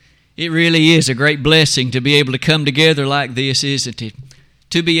It really is a great blessing to be able to come together like this, isn't it?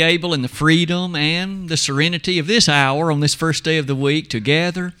 To be able, in the freedom and the serenity of this hour on this first day of the week, to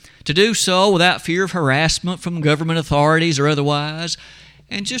gather, to do so without fear of harassment from government authorities or otherwise,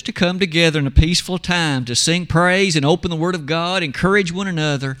 and just to come together in a peaceful time to sing praise and open the Word of God, encourage one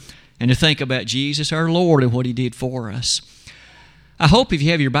another, and to think about Jesus our Lord and what He did for us. I hope if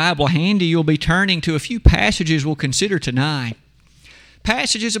you have your Bible handy, you'll be turning to a few passages we'll consider tonight.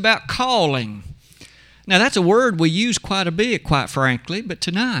 Passages about calling. Now, that's a word we use quite a bit, quite frankly, but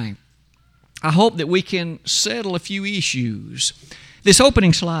tonight I hope that we can settle a few issues. This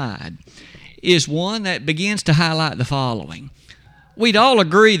opening slide is one that begins to highlight the following. We'd all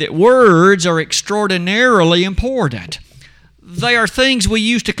agree that words are extraordinarily important. They are things we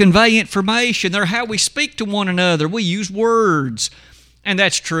use to convey information. They're how we speak to one another. We use words. And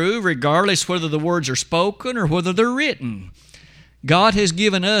that's true regardless whether the words are spoken or whether they're written. God has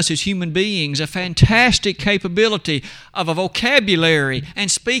given us as human beings a fantastic capability of a vocabulary and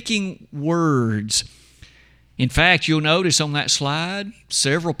speaking words. In fact, you'll notice on that slide,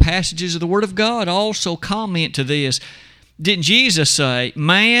 several passages of the Word of God also comment to this. Didn't Jesus say,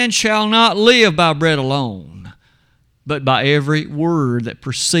 "Man shall not live by bread alone, but by every word that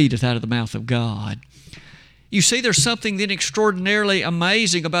proceedeth out of the mouth of God"? You see, there's something then extraordinarily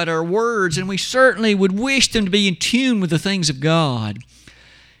amazing about our words, and we certainly would wish them to be in tune with the things of God.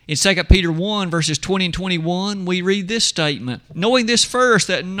 In 2 Peter 1, verses 20 and 21, we read this statement, "Knowing this first,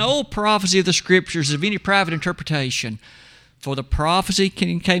 that no prophecy of the Scriptures is of any private interpretation, for the prophecy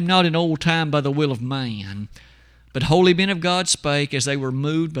came not in old time by the will of man, but holy men of God spake as they were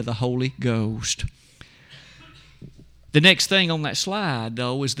moved by the Holy Ghost." The next thing on that slide,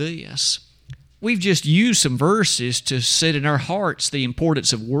 though, is this. We've just used some verses to set in our hearts the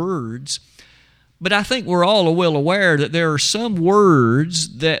importance of words, but I think we're all well aware that there are some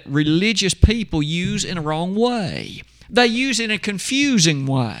words that religious people use in a wrong way. They use it in a confusing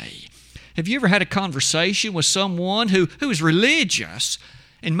way. Have you ever had a conversation with someone who is religious,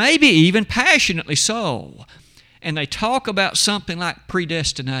 and maybe even passionately so, and they talk about something like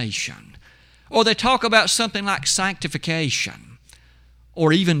predestination, or they talk about something like sanctification,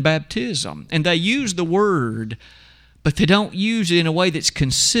 or even baptism, and they use the word, but they don't use it in a way that's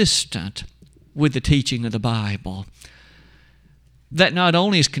consistent with the teaching of the Bible. That not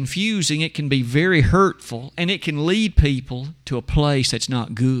only is confusing, it can be very hurtful, and it can lead people to a place that's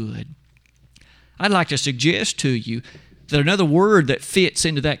not good. I'd like to suggest to you that another word that fits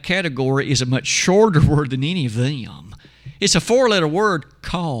into that category is a much shorter word than any of them. It's a four-letter word,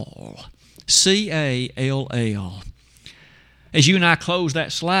 call. C-A-L-L. As you and I close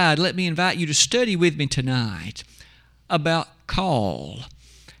that slide, let me invite you to study with me tonight about call.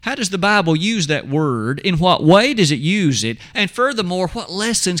 How does the Bible use that word? In what way does it use it? And furthermore, what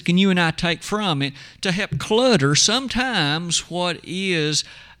lessons can you and I take from it to help clutter sometimes what is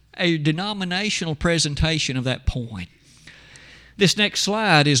a denominational presentation of that point? This next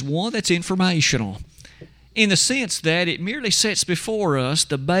slide is one that's informational in the sense that it merely sets before us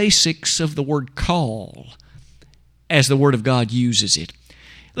the basics of the word call as the Word of God uses it.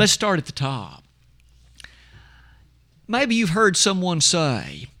 Let's start at the top. Maybe you've heard someone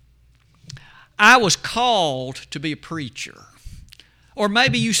say, "I was called to be a preacher." Or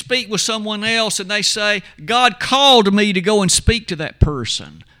maybe you speak with someone else and they say, "God called me to go and speak to that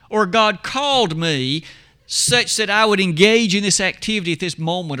person." Or "God called me such that I would engage in this activity at this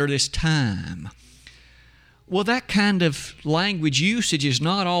moment or this time." Well, that kind of language usage is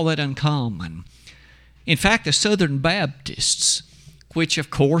not all that uncommon. In fact, the Southern Baptists, which of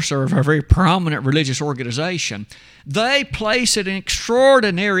course are a very prominent religious organization, they place an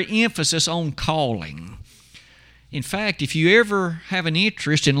extraordinary emphasis on calling. In fact, if you ever have an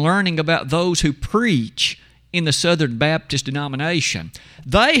interest in learning about those who preach in the Southern Baptist denomination,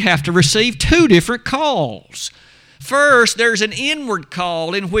 they have to receive two different calls. First, there's an inward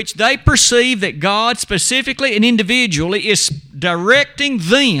call in which they perceive that God specifically and individually is directing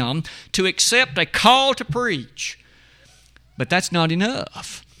them to accept a call to preach. But that's not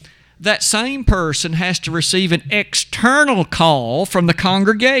enough. That same person has to receive an external call from the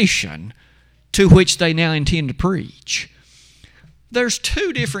congregation to which they now intend to preach. There's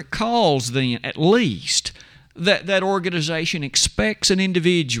two different calls then, at least, that organization expects an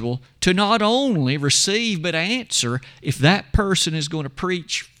individual to not only receive but answer if that person is going to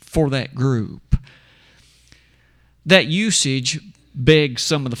preach for that group. That usage begs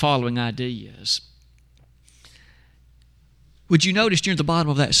some of the following ideas. Would you notice near the bottom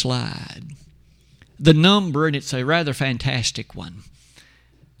of that slide the number, and it's a rather fantastic one.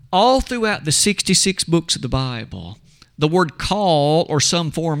 All throughout the 66 books of the Bible, the word call or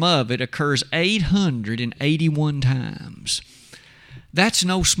some form of it occurs 881 times. That's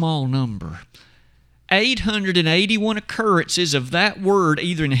no small number. 881 occurrences of that word,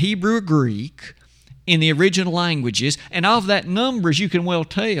 either in Hebrew or Greek, in the original languages, and of that number, as you can well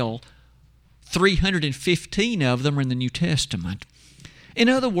tell, 315 of them are in the New Testament. In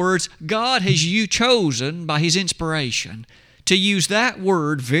other words, God has chosen, by His inspiration, to use that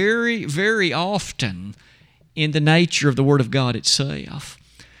word very, very often in the nature of the Word of God itself.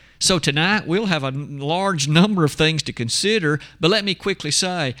 So tonight we'll have a large number of things to consider, but let me quickly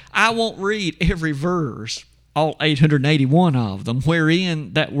say, I won't read every verse, all 881 of them,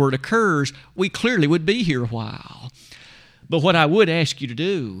 wherein that word occurs. We clearly would be here a while. But what I would ask you to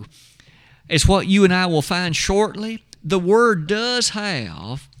do is what you and I will find shortly. The word does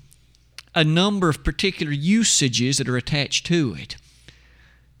have a number of particular usages that are attached to it.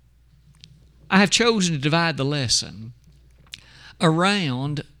 I have chosen to divide the lesson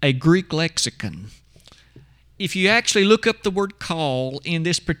around a Greek lexicon. If you actually look up the word call in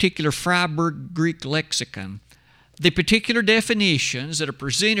this particular Freiburg Greek lexicon, the particular definitions that are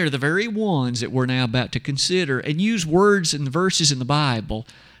presented are the very ones that we're now about to consider, and use words and verses in the Bible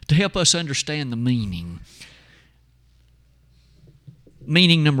to help us understand the meaning.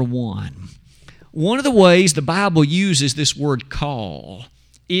 Meaning number one. One of the ways the Bible uses this word call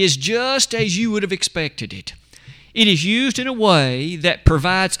is just as you would have expected it. It is used in a way that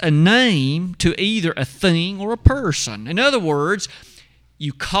provides a name to either a thing or a person. In other words,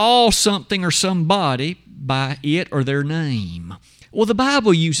 you call something or somebody by it or their name. Well, the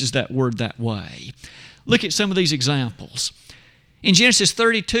Bible uses that word that way. Look at some of these examples. In Genesis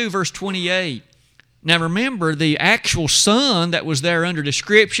 32, verse 28, now remember, the actual son that was there under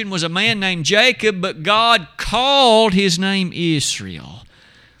description was a man named Jacob, but God called his name Israel.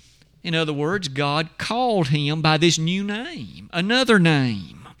 In other words, God called him by this new name, another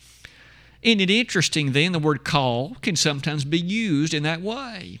name. Isn't it interesting then, the word call can sometimes be used in that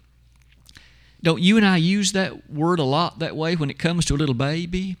way? Don't you and I use that word a lot that way when it comes to a little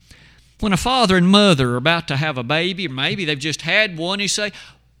baby? When a father and mother are about to have a baby, or maybe they've just had one, you say,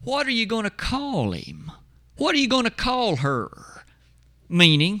 what are you going to call him? What are you going to call her?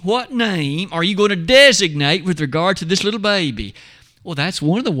 Meaning, what name are you going to designate with regard to this little baby? Well, that's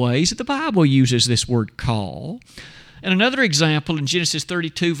one of the ways that the Bible uses this word call. And another example in Genesis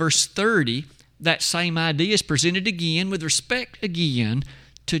 32, verse 30, that same idea is presented again with respect again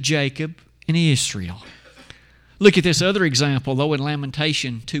to Jacob and Israel. Look at this other example, though, in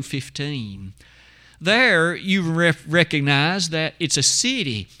Lamentation 2:15. There you recognize that it's a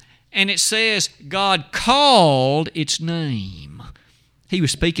city, and it says God called its name. He was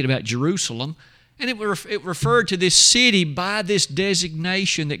speaking about Jerusalem, and it referred to this city by this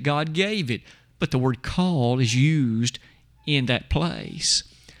designation that God gave it. But the word call is used in that place.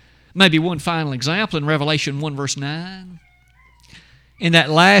 Maybe one final example in Revelation 1 verse 9. In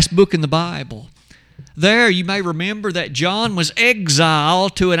that last book in the Bible, there you may remember that John was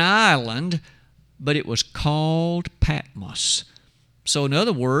exiled to an island, but it was called Patmos. So in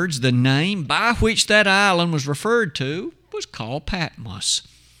other words, the name by which that island was referred to was called Patmos.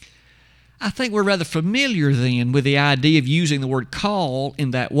 I think we're rather familiar then with the idea of using the word call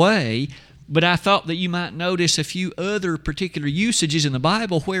in that way, but I thought that you might notice a few other particular usages in the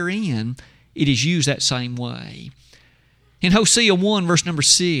Bible wherein it is used that same way. In Hosea 1, verse number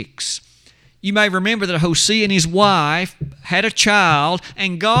 6, you may remember that Hosea and his wife had a child,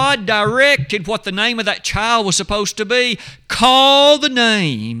 and God directed what the name of that child was supposed to be. Call the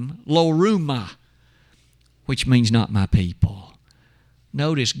name Lo-Ruhamah, which means not my people.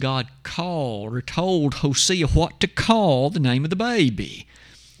 Notice God called or told Hosea what to call the name of the baby.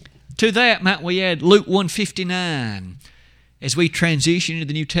 To that, might we add Luke 1:59. As we transition into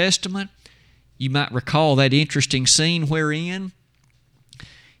the New Testament, you might recall that interesting scene wherein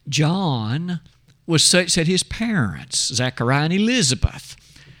John was such that his parents, Zachariah and Elizabeth,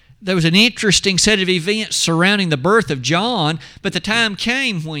 there was an interesting set of events surrounding the birth of John, but the time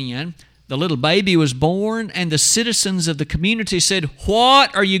came when the little baby was born and the citizens of the community said,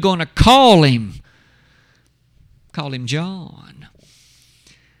 what are you going to call him? Call him John.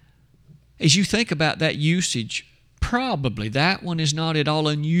 As you think about that usage, probably that one is not at all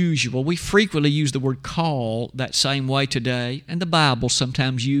unusual. We frequently use the word call that same way today, and the Bible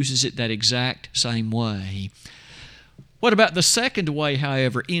sometimes uses it that exact same way. What about the second way,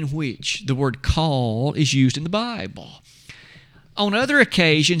 however, in which the word call is used in the Bible? On other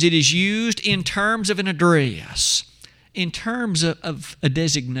occasions, it is used in terms of an address, in terms of a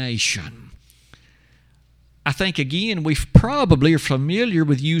designation. I think, again, we probably are familiar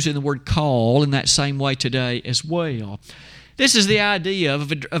with using the word call in that same way today as well. This is the idea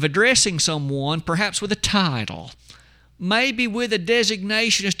of addressing someone perhaps with a title, maybe with a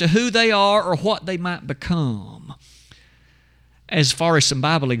designation as to who they are or what they might become. As far as some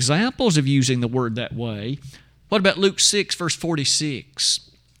Bible examples of using the word that way, what about Luke 6, verse 46?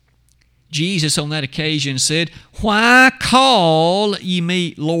 Jesus on that occasion said, "Why call ye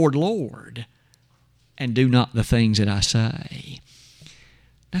me Lord, Lord, and do not the things that I say?"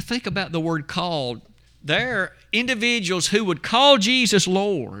 Now think about the word called. There are individuals who would call Jesus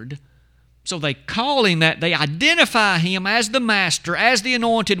Lord, so they call Him that. They identify Him as the Master, as the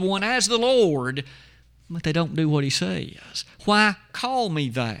Anointed One, as the Lord, but they don't do what He says. Why call me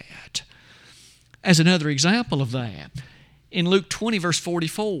that? As another example of that, in Luke 20, verse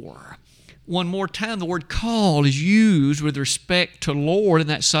 44, one more time the word call is used with respect to Lord in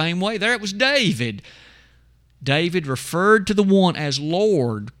that same way. There it was David. David referred to the one as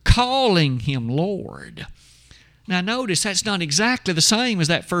Lord, calling Him Lord. Now notice that's not exactly the same as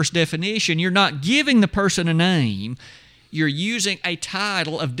that first definition. You're not giving the person a name. You're using a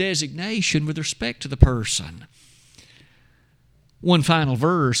title of designation with respect to the person. One final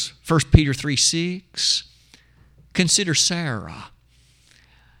verse, 1 Peter 3:6. Consider Sarah.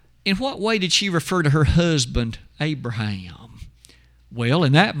 In what way did she refer to her husband, Abraham? Well,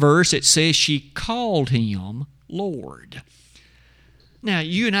 in that verse it says she called him Lord. Now,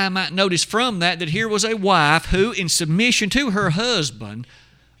 you and I might notice from that here was a wife who, in submission to her husband,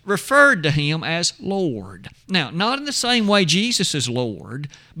 referred to him as Lord. Now, not in the same way Jesus is Lord,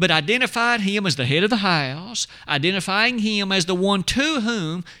 but identified Him as the head of the house, identifying Him as the one to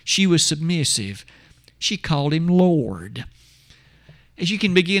whom she was submissive. She called Him Lord. As you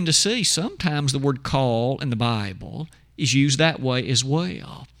can begin to see, sometimes the word call in the Bible is used that way as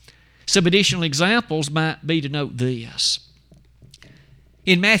well. Some additional examples might be to note this.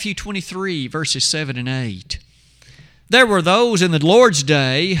 In Matthew 23, verses 7 and 8, there were those in the Lord's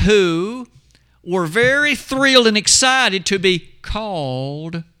day who were very thrilled and excited to be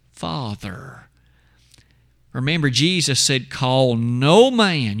called Father. Remember, Jesus said, "Call no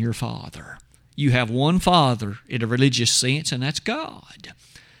man your father." You have one Father in a religious sense, and that's God.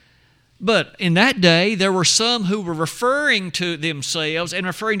 But in that day, there were some who were referring to themselves and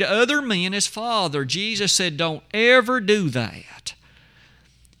referring to other men as Father. Jesus said, don't ever do that.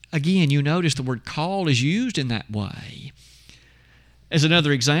 Again, you notice the word call is used in that way. As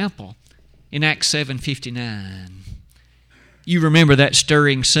another example, in Acts 7:59, you remember that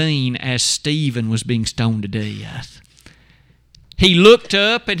stirring scene as Stephen was being stoned to death. He looked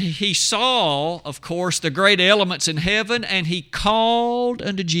up and he saw, of course, the great elements in heaven, and he called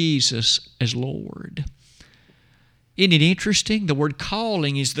unto Jesus as Lord. Isn't it interesting? The word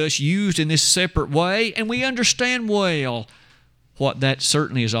calling is thus used in this separate way, and we understand well what that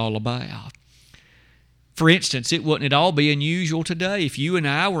certainly is all about. For instance, it wouldn't at all be unusual today if you and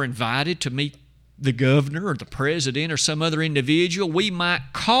I were invited to meet the governor or the president or some other individual. We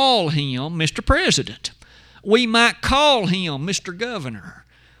might call him Mr. President. We might call him Mr. Governor.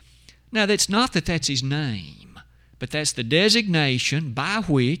 Now, that's not that that's his name, but that's the designation by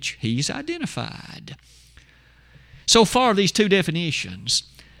which he's identified. So far, these two definitions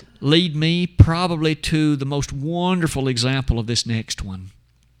lead me probably to the most wonderful example of this next one.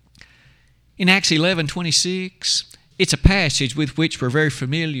 In Acts 11:26, it's a passage with which we're very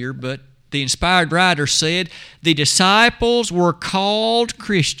familiar, but the inspired writer said, the disciples were called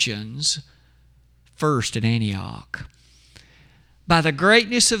Christians first in Antioch. By the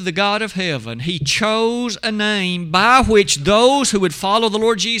greatness of the God of heaven, He chose a name by which those who would follow the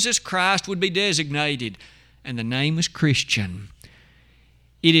Lord Jesus Christ would be designated, and the name was Christian.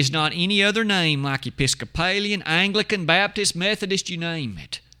 It is not any other name like Episcopalian, Anglican, Baptist, Methodist, you name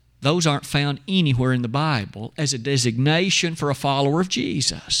it. Those aren't found anywhere in the Bible as a designation for a follower of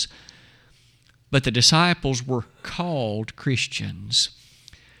Jesus. But the disciples were called Christians.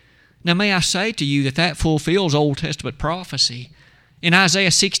 Now, may I say to you that fulfills Old Testament prophecy. In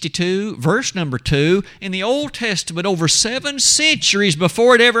Isaiah 62, verse number 2, in the Old Testament, over 7 centuries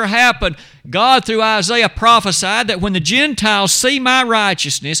before it ever happened, God, through Isaiah, prophesied that when the Gentiles see my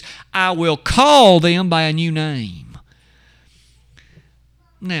righteousness, I will call them by a new name.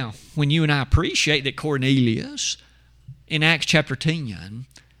 Now, when you and I appreciate that Cornelius, in Acts chapter 10,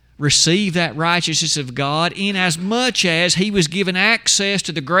 received that righteousness of God inasmuch as he was given access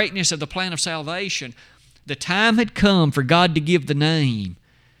to the greatness of the plan of salvation, the time had come for God to give the name.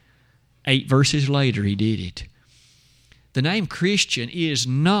 8 verses later, He did it. The name Christian is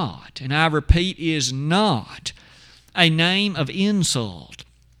not, and I repeat, is not a name of insult.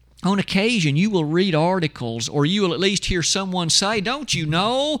 On occasion, you will read articles or you will at least hear someone say, don't you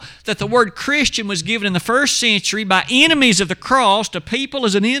know that the word Christian was given in the first century by enemies of the cross to people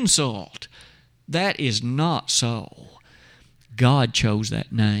as an insult? That is not so. God chose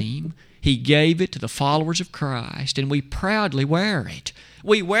that name. He gave it to the followers of Christ, and we proudly wear it.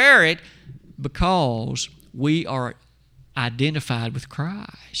 We wear it because we are identified with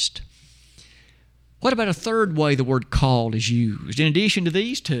Christ. What about a third way the word called is used, in addition to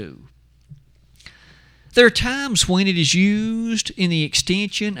these two? There are times when it is used in the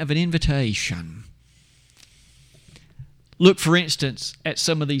extension of an invitation. Look, for instance, at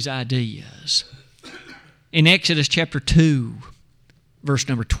some of these ideas. In Exodus chapter 2, verse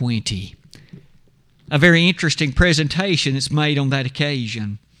number 20, a very interesting presentation that's made on that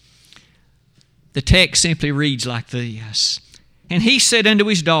occasion. The text simply reads like this. And he said unto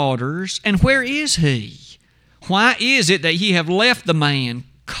his daughters, and where is he? Why is it that ye have left the man?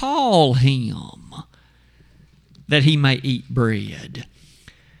 Call him, that he may eat bread.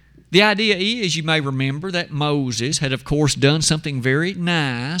 The idea is, you may remember, that Moses had, of course, done something very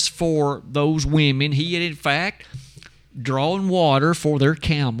nice for those women. He had, in fact, drawn water for their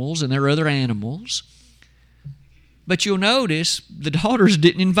camels and their other animals. But you'll notice the daughters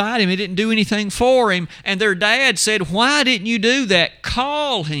didn't invite him. They didn't do anything for him. And their dad said, why didn't you do that?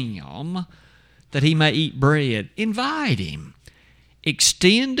 Call him that he may eat bread. Invite him.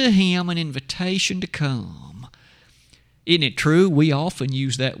 Extend to him an invitation to come. Isn't it true? We often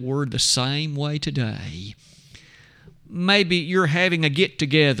use that word the same way today. Maybe you're having a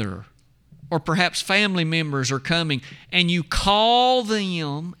get-together, or perhaps family members are coming, and you call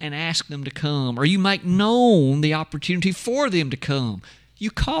them and ask them to come, or you make known the opportunity for them to come. You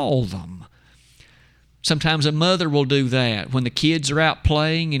call them. Sometimes a mother will do that. When the kids are out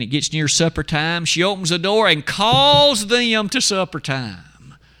playing and it gets near supper time, she opens the door and calls them to supper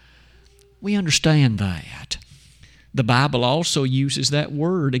time. We understand that. The Bible also uses that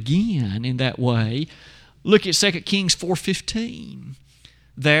word again in that way. Look at 2 Kings 4:15.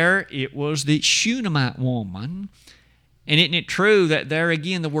 There it was the Shunammite woman. And isn't it true that there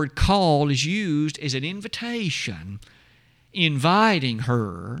again the word call is used as an invitation, inviting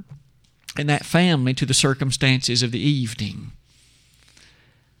her and that family to the circumstances of the evening?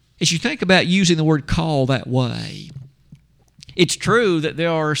 As you think about using the word call that way, it's true that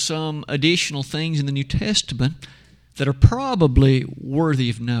there are some additional things in the New Testament that are probably worthy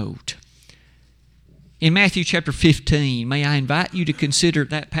of note. In Matthew chapter 15, may I invite you to consider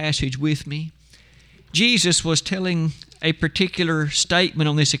that passage with me? Jesus was telling a particular statement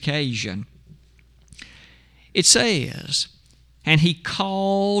on this occasion. It says, and he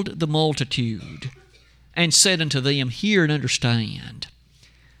called the multitude and said unto them, hear and understand.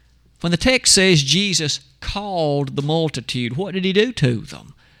 When the text says Jesus called the multitude, what did he do to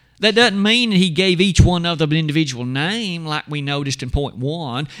them? That doesn't mean that he gave each one of them an individual name like we noticed in point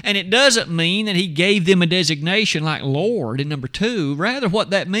 1. And it doesn't mean that he gave them a designation like Lord in number 2. Rather,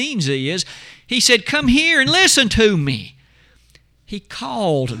 what that means is he said, come here and listen to me. He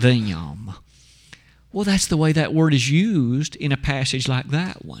called them. Well, that's the way that word is used in a passage like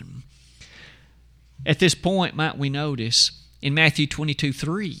that one. At this point, might we notice in Matthew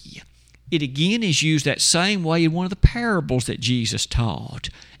 22:3, it again is used that same way in one of the parables that Jesus taught,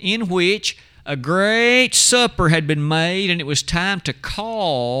 in which a great supper had been made and it was time to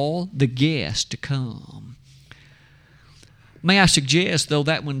call the guests to come. May I suggest, though,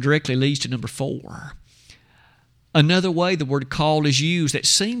 that one directly leads to number 4. Another way the word call is used that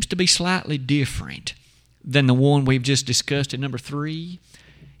seems to be slightly different than the one we've just discussed in number 3.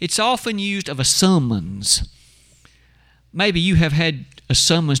 It's often used of a summons. Maybe you have had a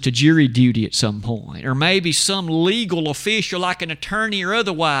summons to jury duty at some point, or maybe some legal official like an attorney or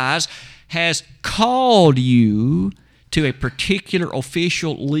otherwise has called you to a particular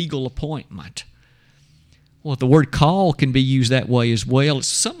official legal appointment. Well, the word call can be used that way as well. It's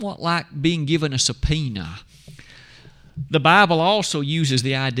somewhat like being given a subpoena. The Bible also uses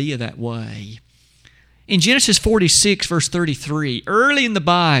the idea that way. In Genesis 46, verse 33, early in the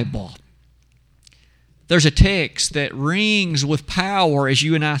Bible, there's a text that rings with power as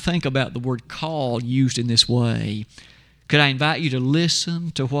you and I think about the word call used in this way. Could I invite you to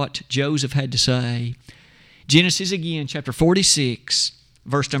listen to what Joseph had to say? Genesis again, chapter 46,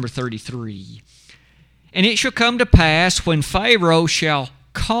 verse number 33. And it shall come to pass when Pharaoh shall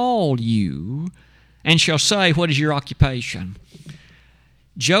call you and shall say, what is your occupation?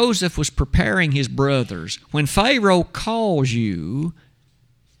 Joseph was preparing his brothers. When Pharaoh calls you,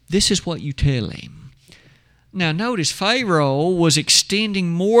 this is what you tell him. Now notice Pharaoh was extending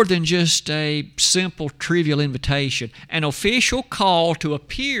more than just a simple, trivial invitation, an official call to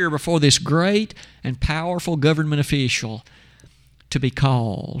appear before this great and powerful government official, to be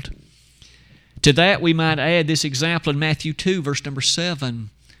called. To that we might add this example in Matthew 2, verse number 7.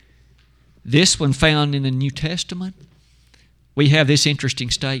 This one found in the New Testament. We have this interesting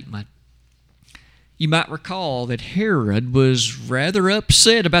statement. You might recall that Herod was rather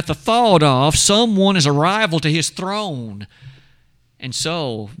upset about the thought of someone as a rival to his throne. And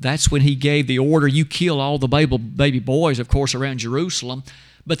so that's when he gave the order, you kill all the baby boys, of course, around Jerusalem.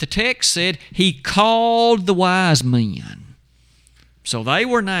 But the text said he called the wise men. So they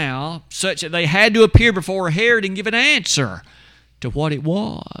were now such that they had to appear before Herod and give an answer to what it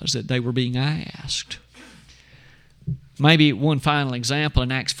was that they were being asked. Maybe one final example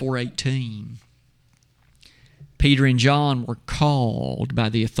in Acts 4:18. Peter and John were called by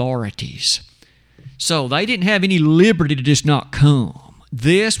the authorities. So they didn't have any liberty to just not come.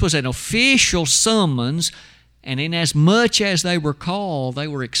 This was an official summons, and inasmuch as they were called, they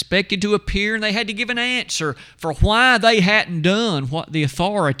were expected to appear, and they had to give an answer for why they hadn't done what the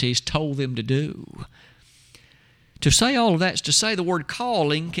authorities told them to do. To say all of that is to say the word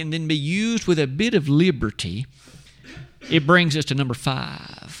calling can then be used with a bit of liberty. It brings us to number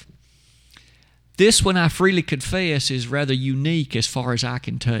 5. This one, I freely confess, is rather unique as far as I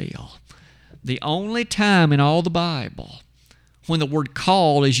can tell. The only time in all the Bible when the word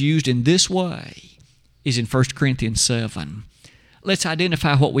call is used in this way is in 1 Corinthians 7. Let's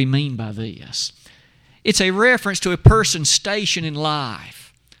identify what we mean by this. It's a reference to a person's station in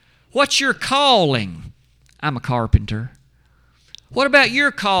life. What's your calling? I'm a carpenter. What about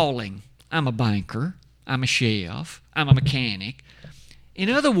your calling? I'm a banker. I'm a chef. I'm a mechanic. In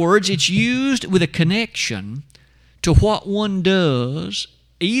other words, it's used with a connection to what one does,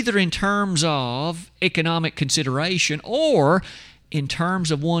 either in terms of economic consideration or in terms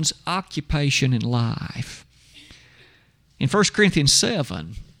of one's occupation in life. In 1 Corinthians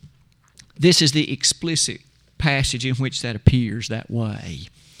 7, this is the explicit passage in which that appears that way.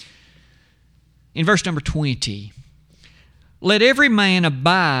 In verse number 20, let every man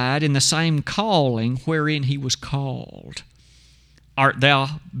abide in the same calling wherein he was called. Art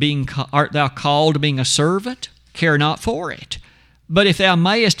thou called being a servant? Care not for it. But if thou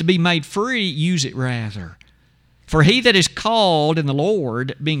mayest be made free, use it rather. For he that is called in the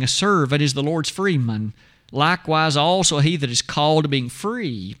Lord, being a servant, is the Lord's freeman. Likewise also he that is called being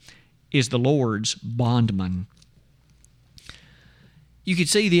free is the Lord's bondman. You can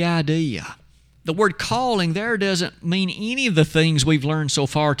see the idea. The word calling there doesn't mean any of the things we've learned so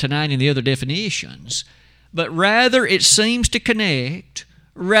far tonight in the other definitions, but rather it seems to connect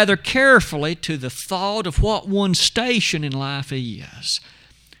rather carefully to the thought of what one's station in life is.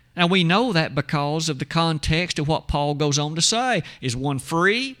 Now we know that because of the context of what Paul goes on to say. Is one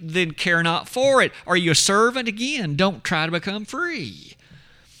free? Then care not for it. Are you a servant? Again, don't try to become free.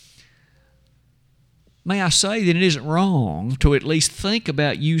 May I say that it isn't wrong to at least think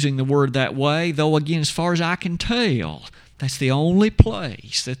about using the word that way, though again, as far as I can tell, that's the only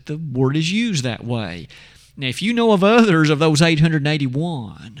place that the word is used that way. Now, if you know of others of those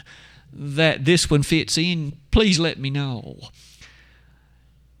 881 that this one fits in, please let me know.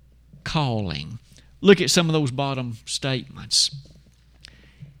 Calling. Look at some of those bottom statements.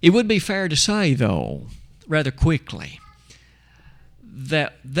 It would be fair to say, though, rather quickly,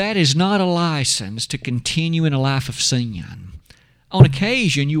 that is not a license to continue in a life of sin. On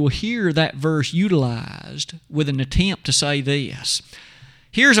occasion, you will hear that verse utilized with an attempt to say this.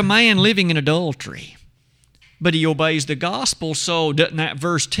 Here's a man living in adultery, but he obeys the gospel, so doesn't that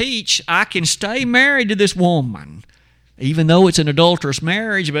verse teach I can stay married to this woman, even though it's an adulterous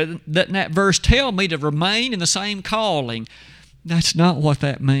marriage, but doesn't that verse tell me to remain in the same calling? That's not what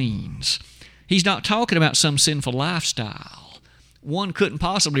that means. He's not talking about some sinful lifestyle. One couldn't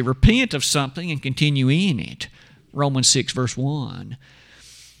possibly repent of something and continue in it. Romans 6, verse 1.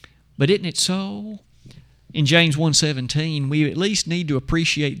 But isn't it so? In James 1:17, we at least need to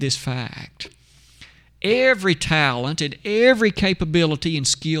appreciate this fact. Every talent and every capability and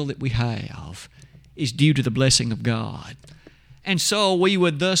skill that we have is due to the blessing of God. And so we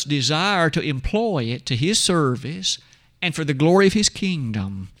would thus desire to employ it to His service and for the glory of His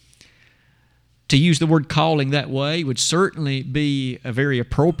kingdom. To use the word calling that way would certainly be a very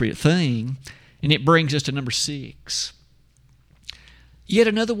appropriate thing, and it brings us to number 6. Yet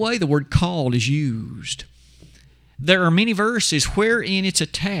another way the word called is used. There are many verses wherein it's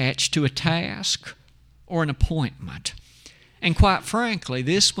attached to a task or an appointment. And quite frankly,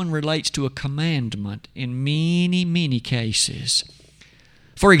 this one relates to a commandment in many, many cases.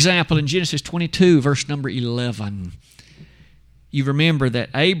 For example, in Genesis 22, verse number 11, you remember that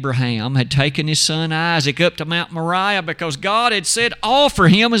Abraham had taken his son Isaac up to Mount Moriah because God had said, offer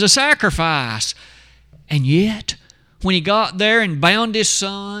him as a sacrifice. And yet, when he got there and bound his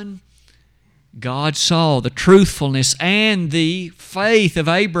son, God saw the truthfulness and the faith of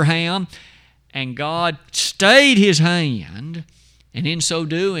Abraham, and God stayed his hand. And in so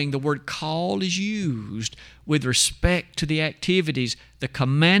doing, the word call is used with respect to the activities, the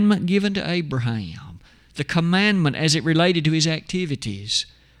commandment given to Abraham, the commandment as it related to his activities.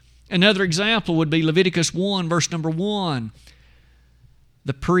 Another example would be Leviticus 1, verse number 1.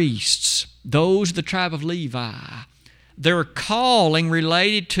 The priests, those of the tribe of Levi, their calling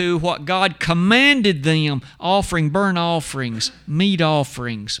related to what God commanded them, offering burnt offerings, meat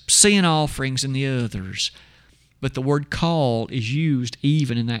offerings, sin offerings, and the others. But the word call is used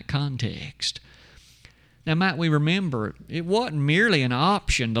even in that context. Now, might we remember, it wasn't merely an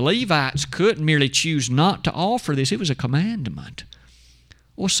option. The Levites couldn't merely choose not to offer this. It was a commandment.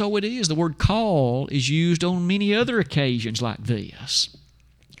 Well, so it is. The word call is used on many other occasions like this.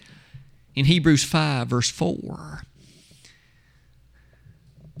 In Hebrews 5, verse 4,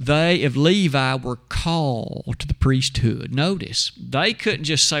 they of Levi were called to the priesthood. Notice, they couldn't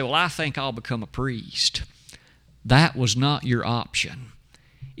just say, well, I think I'll become a priest. That was not your option.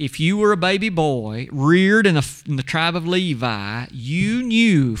 If you were a baby boy reared in the tribe of Levi, you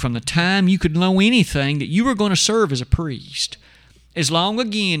knew from the time you could know anything that you were going to serve as a priest, as long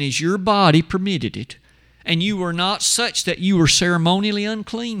again as your body permitted it, and you were not such that you were ceremonially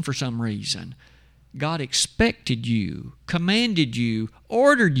unclean for some reason. God expected you, commanded you,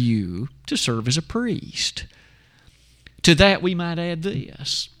 ordered you to serve as a priest. To that we might add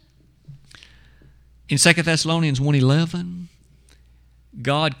this. In 2 Thessalonians 1:11,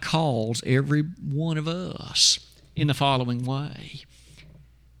 God calls every one of us in the following way.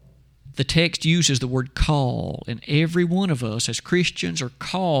 The text uses the word call, and every one of us as Christians are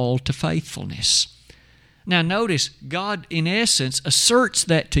called to faithfulness. Now notice, God in essence asserts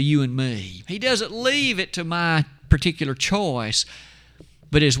that to you and me. He doesn't leave it to my particular choice.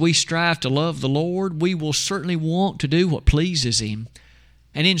 But as we strive to love the Lord, we will certainly want to do what pleases Him.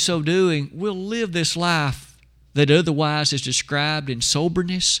 And in so doing, we'll live this life that otherwise is described in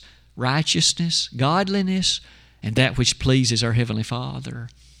soberness, righteousness, godliness, and that which pleases our Heavenly Father.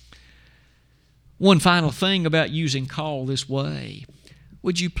 One final thing about using call this way.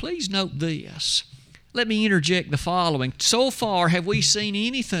 Would you please note this? Let me interject the following. So far, have we seen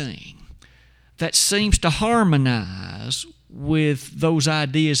anything that seems to harmonize with those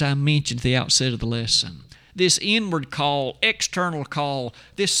ideas I mentioned at the outset of the lesson? This inward call, external call,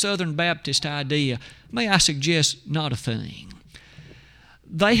 this Southern Baptist idea, may I suggest not a thing.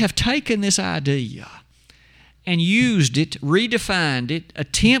 They have taken this idea and used it, redefined it,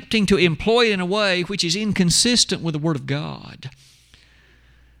 attempting to employ it in a way which is inconsistent with the Word of God.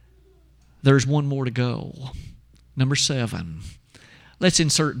 There's one more to go. Number 7. Let's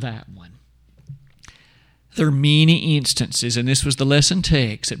insert that one. There are many instances, and this was the lesson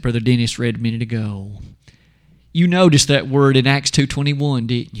text that Brother Dennis read a minute ago. You noticed that word in Acts 2:21,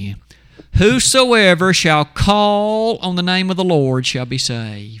 didn't you? Whosoever shall call on the name of the Lord shall be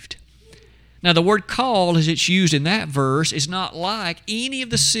saved. Now the word call, as it's used in that verse, is not like any of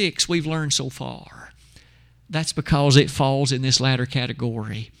the 6 we've learned so far. That's because it falls in this latter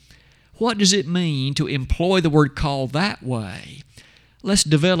category. What does it mean to employ the word call that way? Let's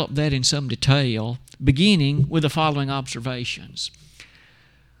develop that in some detail, beginning with the following observations.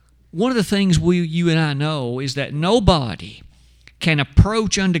 One of the things you and I know is that nobody can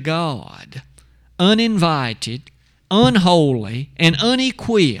approach unto God uninvited, unholy, and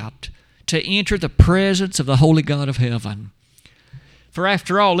unequipped to enter the presence of the holy God of heaven. For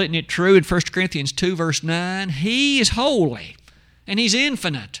after all, isn't it true in 1 Corinthians 2 verse 9? He is holy and He's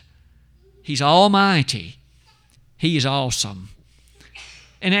infinite. He's almighty. He is awesome.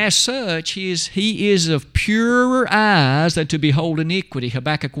 And as such, he is of purer eyes than to behold iniquity,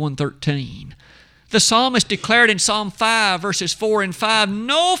 Habakkuk 1:13. The psalmist declared in Psalm 5, verses 4 and 5,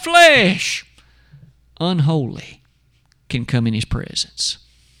 no flesh unholy can come in His presence.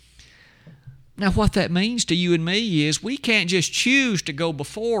 Now what that means to you and me is we can't just choose to go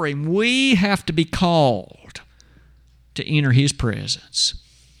before Him. We have to be called to enter His presence.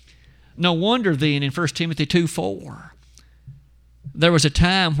 No wonder then in 1 Timothy 2:4, there was a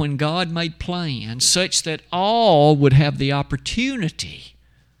time when God made plans such that all would have the opportunity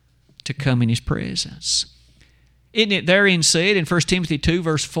to come in His presence. Isn't it therein said in 1 Timothy 2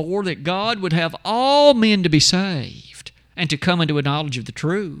 verse 4 that God would have all men to be saved and to come into a knowledge of the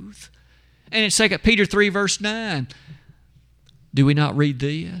truth? And in 2 Peter 3 verse 9, Do we not read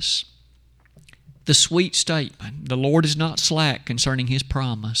this? The sweet statement, the Lord is not slack concerning His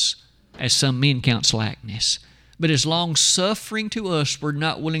promise, as some men count slackness, but is long-suffering to us. We're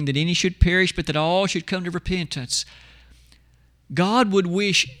not willing that any should perish, but that all should come to repentance. God would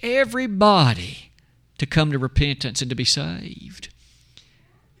wish everybody to come to repentance and to be saved.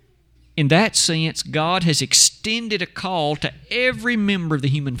 In that sense, God has extended a call to every member of the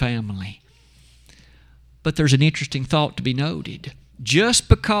human family. But there's an interesting thought to be noted. Just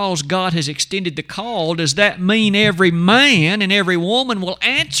because God has extended the call, does that mean every man and every woman will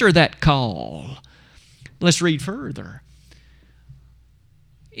answer that call? Let's read further.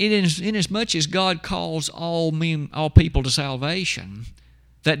 Inasmuch as God calls all people to salvation,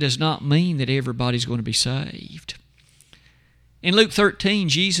 that does not mean that everybody's going to be saved. In Luke 13,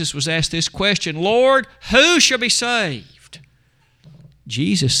 Jesus was asked this question, Lord, who shall be saved?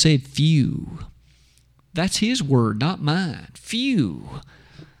 Jesus said, few. That's His word, not mine. Few.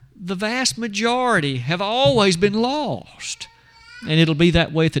 The vast majority have always been lost. And it'll be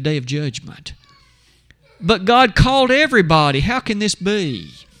that way at the day of judgment. But God called everybody. How can this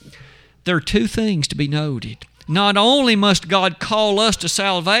be? There are two things to be noted. Not only must God call us to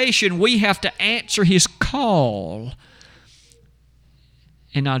salvation, we have to answer His call.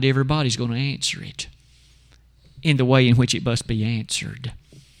 And not everybody's going to answer it in the way in which it must be answered.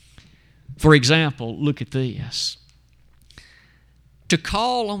 For example, look at this. To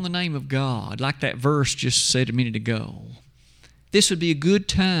call on the name of God, like that verse just said a minute ago, this would be a good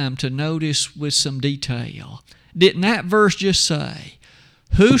time to notice with some detail. Didn't that verse just say,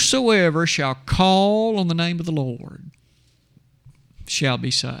 whosoever shall call on the name of the Lord shall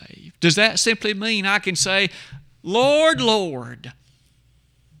be saved? Does that simply mean I can say, Lord, Lord,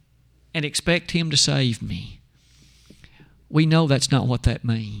 and expect Him to save me? We know that's not what that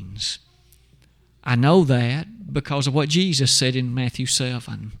means. I know that because of what Jesus said in Matthew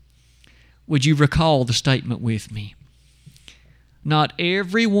 7. Would you recall the statement with me? Not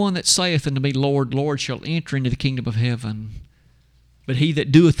every one that saith unto me, Lord, Lord, shall enter into the kingdom of heaven, but he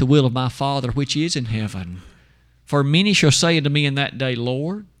that doeth the will of my Father which is in heaven. For many shall say unto me in that day,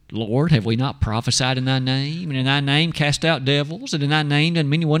 Lord, Lord, have we not prophesied in Thy name, and in Thy name cast out devils, and in Thy name done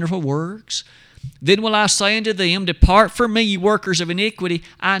many wonderful works? Then will I say unto them, depart from me, ye workers of iniquity,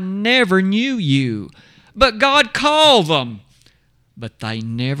 I never knew you. But God called them. But they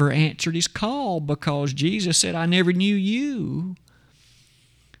never answered His call because Jesus said, I never knew you.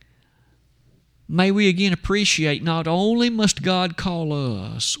 May we again appreciate not only must God call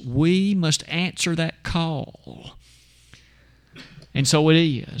us, we must answer that call. And so it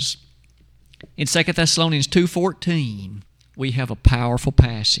is. In 2 Thessalonians 2:14, we have a powerful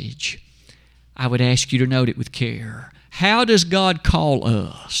passage. I would ask you to note it with care. How does God call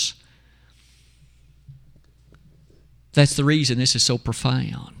us? That's the reason this is so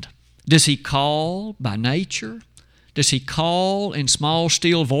profound. Does He call by nature? Does He call in small,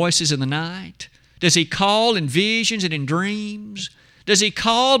 still voices in the night? Does He call in visions and in dreams? Does He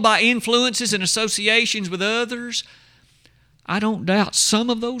call by influences and associations with others? I don't doubt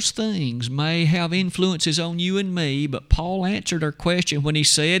some of those things may have influences on you and me, but Paul answered our question when he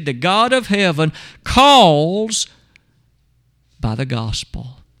said, the God of heaven calls by the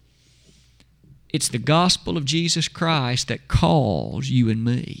gospel. It's the gospel of Jesus Christ that calls you and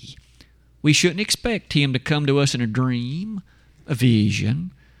me. We shouldn't expect Him to come to us in a dream, a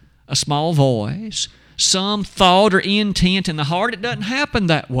vision, a small voice, some thought or intent in the heart. It doesn't happen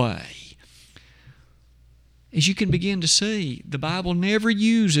that way. As you can begin to see, the Bible never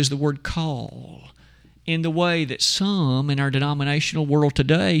uses the word call in the way that some in our denominational world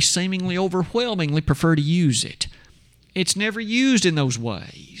today seemingly overwhelmingly prefer to use it. It's never used in those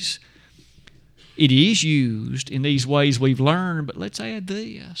ways. It is used in these ways we've learned, but let's add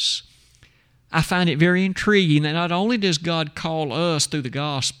this. I find it very intriguing that not only does God call us through the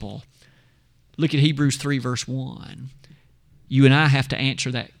gospel, look at Hebrews 3 verse 1. You and I have to answer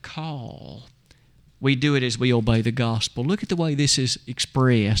that call. We do it as we obey the gospel. Look at the way this is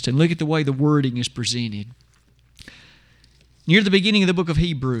expressed, and look at the way the wording is presented. Near the beginning of the book of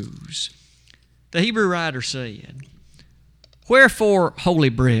Hebrews, the Hebrew writer said, wherefore, holy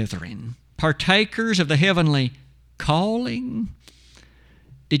brethren, partakers of the heavenly calling.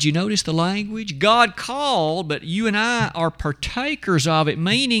 Did you notice the language? God called, but you and I are partakers of it,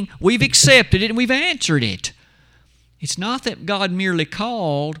 meaning we've accepted it and we've answered it. It's not that God merely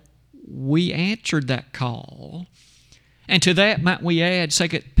called, we answered that call. And to that might we add 2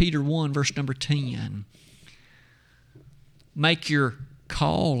 Peter 1 verse number 10. Make your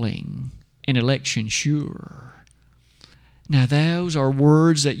calling and election sure. Now, those are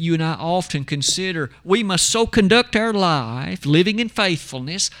words that you and I often consider. We must so conduct our life, living in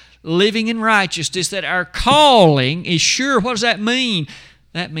faithfulness, living in righteousness, that our calling is sure. What does that mean?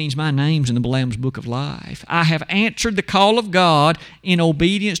 That means my name's in the Lamb's Book of Life. I have answered the call of God in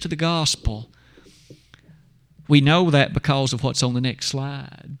obedience to the gospel. We know that because of what's on the next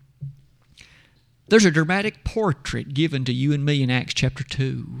slide. There's a dramatic portrait given to you and me in Acts chapter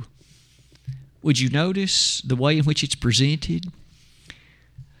 2. Would you notice the way in which it's presented?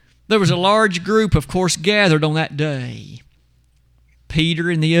 There was a large group, of course, gathered on that day. Peter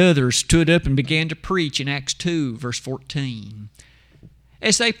and the others stood up and began to preach in Acts 2, verse 14.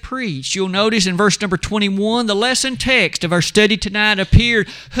 As they preached, you'll notice in verse number 21, the lesson text of our study tonight appeared,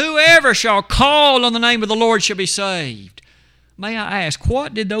 "Whoever shall call on the name of the Lord shall be saved." May I ask,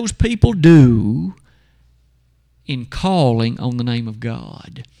 what did those people do in calling on the name of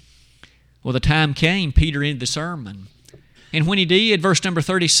God? Well, the time came, Peter ended the sermon. And when he did, verse number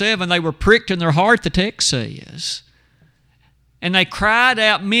 37, they were pricked in their heart, the text says. And they cried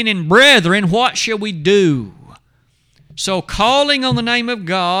out, "Men and brethren, what shall we do?" So calling on the name of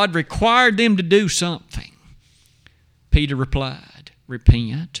God required them to do something. Peter replied,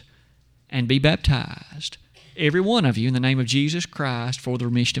 "Repent and be baptized, every one of you, in the name of Jesus Christ for the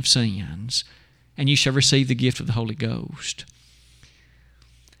remission of sins, and you shall receive the gift of the Holy Ghost."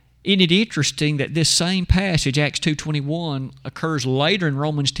 Isn't it interesting that this same passage, Acts 2:21, occurs later in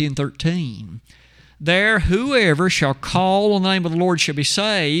Romans 10:13? There, whoever shall call on the name of the Lord shall be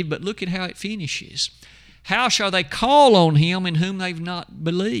saved, but look at how it finishes. How shall they call on Him in whom they've not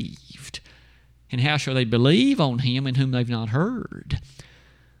believed? And how shall they believe on Him in whom they've not heard?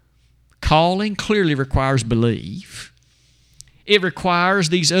 Calling clearly requires belief. It requires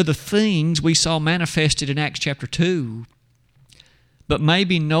these other things we saw manifested in Acts chapter 2. But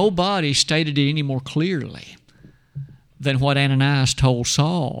maybe nobody stated it any more clearly than what Ananias told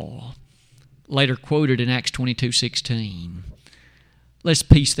Saul, later quoted in Acts 22:16. Let's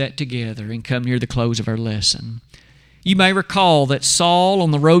piece that together and come near the close of our lesson. You may recall that Saul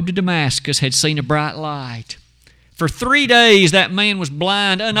on the road to Damascus had seen a bright light. For 3 days that man was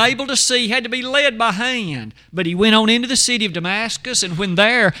blind, unable to see, had to be led by hand. But he went on into the city of Damascus, and when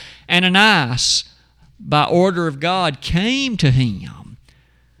there, Ananias, by order of God, came to him.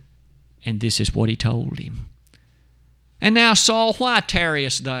 And this is what he told him. "And now, Saul, why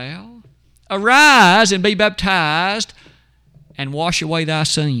tarriest thou? Arise and be baptized, and wash away thy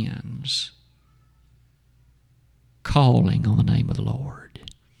sins," calling on the name of the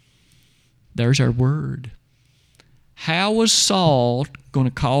Lord. There's our word. How was Saul going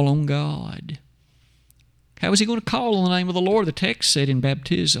to call on God? How was he going to call on the name of the Lord? The text said in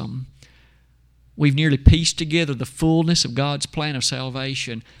baptism. We've nearly pieced together the fullness of God's plan of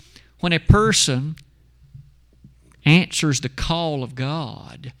salvation. When a person answers the call of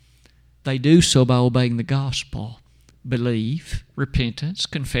God, they do so by obeying the gospel. Belief, repentance,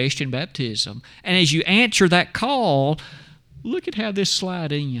 confession, baptism. And as you answer that call, look at how this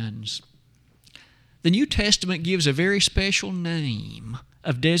slide ends. The New Testament gives a very special name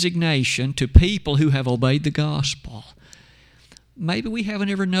of designation to people who have obeyed the gospel. Maybe we haven't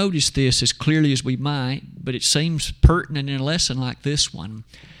ever noticed this as clearly as we might, but it seems pertinent in a lesson like this one.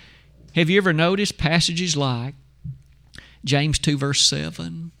 Have you ever noticed passages like James 2 verse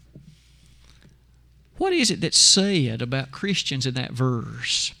 7? What is it that's said about Christians in that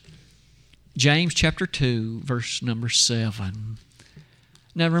verse? James chapter 2, verse number 7.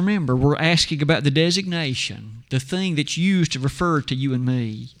 Now remember, we're asking about the designation, the thing that's used to refer to you and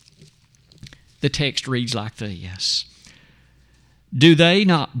me. The text reads like this: "Do they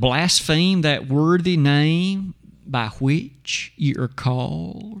not blaspheme that worthy name by which ye are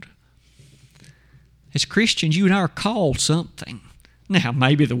called?" As Christians, you and I are called something. Now,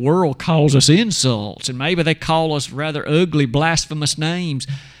 maybe the world calls us insults, and maybe they call us rather ugly, blasphemous names.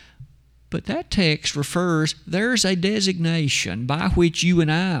 But that text refers, there's a designation by which you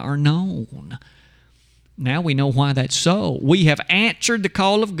and I are known. Now we know why that's so. We have answered the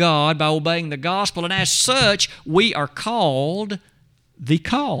call of God by obeying the gospel, and as such, we are called the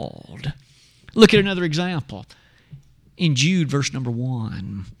called. Look at another example. In Jude, verse number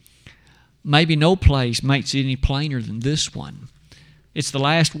 1. Maybe no place makes it any plainer than this one. It's the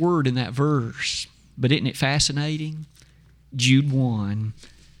last word in that verse, but isn't it fascinating? Jude 1.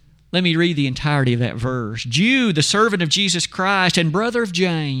 Let me read the entirety of that verse. "Jude, the servant of Jesus Christ and brother of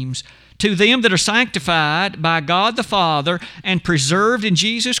James, to them that are sanctified by God the Father and preserved in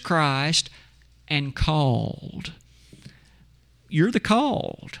Jesus Christ and called." You're the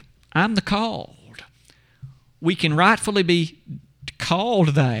called. I'm the called. We can rightfully be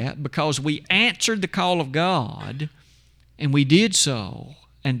called that because we answered the call of God And we did so,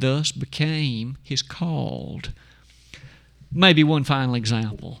 and thus became His called. Maybe one final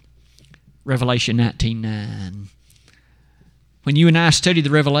example. Revelation 19:9. When you and I studied the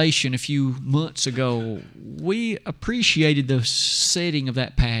Revelation a few months ago, we appreciated the setting of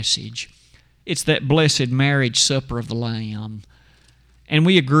that passage. It's that blessed marriage supper of the Lamb. And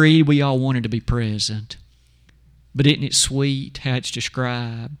we agreed we all wanted to be present. But isn't it sweet how it's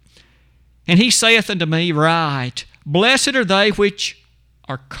described? And He saith unto me, Write, Blessed are they which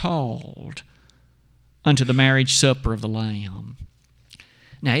are called unto the marriage supper of the Lamb.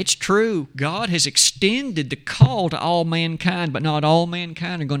 Now, it's true, God has extended the call to all mankind, but not all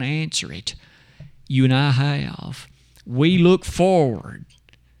mankind are going to answer it. You and I have. We look forward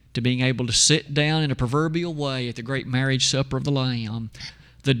to being able to sit down in a proverbial way at the great marriage supper of the Lamb.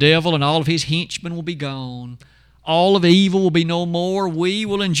 The devil and all of his henchmen will be gone. All of evil will be no more. We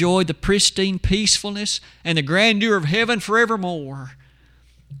will enjoy the pristine peacefulness and the grandeur of heaven forevermore.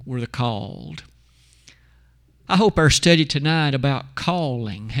 We're the called. I hope our study tonight about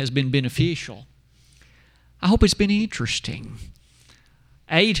calling has been beneficial. I hope it's been interesting.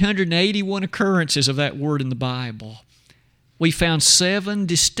 881 occurrences of that word in the Bible. We found 7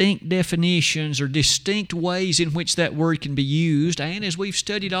 distinct definitions or distinct ways in which that word can be used, and as we've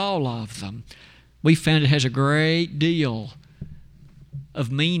studied all of them, we found it has a great deal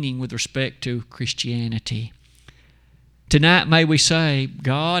of meaning with respect to Christianity. Tonight, may we say,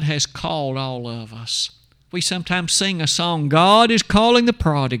 God has called all of us. We sometimes sing a song, God is calling the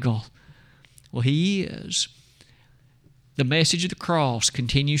prodigal. Well, He is. The message of the cross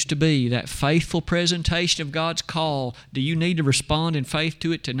continues to be that faithful presentation of God's call. Do you need to respond in faith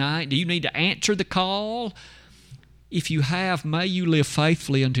to it tonight? Do you need to answer the call? If you have, may you live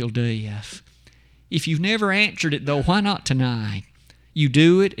faithfully until death. If you've never answered it, though, why not tonight? You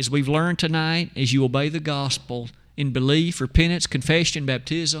do it, as we've learned tonight, as you obey the gospel in belief, repentance, confession, and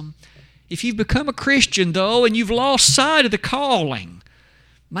baptism. If you've become a Christian, though, and you've lost sight of the calling,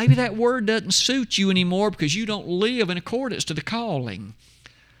 maybe that word doesn't suit you anymore because you don't live in accordance to the calling.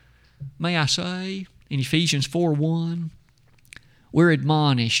 May I say, in Ephesians 4:1, we're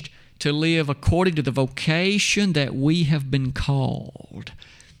admonished to live according to the vocation that we have been called.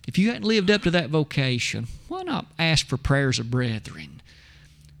 If you hadn't lived up to that vocation, why not ask for prayers of brethren?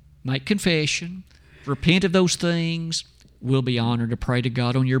 Make confession, repent of those things. We'll be honored to pray to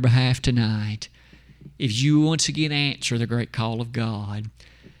God on your behalf tonight if you once again answer the great call of God.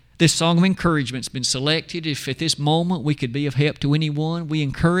 This song of encouragement has been selected. If at this moment we could be of help to anyone, we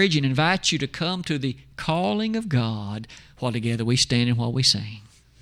encourage and invite you to come to the calling of God while together we stand and while we sing.